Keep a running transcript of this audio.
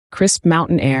crisp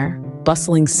mountain air,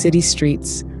 bustling city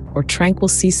streets, or tranquil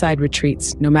seaside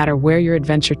retreats, no matter where your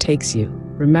adventure takes you,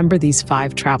 remember these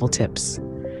 5 travel tips.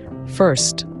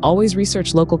 First, always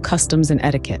research local customs and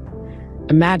etiquette.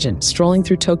 Imagine strolling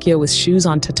through Tokyo with shoes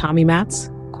on tatami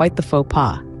mats? Quite the faux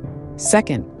pas.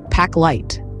 Second, pack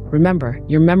light. Remember,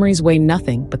 your memories weigh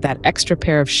nothing, but that extra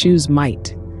pair of shoes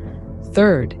might.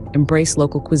 Third, embrace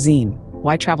local cuisine.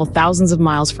 Why travel thousands of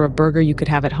miles for a burger you could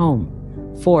have at home?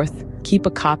 Fourth, keep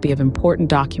a copy of important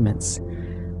documents.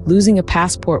 Losing a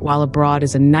passport while abroad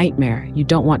is a nightmare you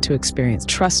don't want to experience,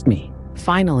 trust me.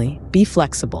 Finally, be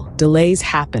flexible. Delays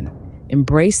happen.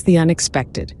 Embrace the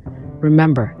unexpected.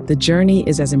 Remember, the journey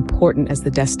is as important as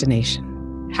the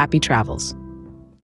destination. Happy travels.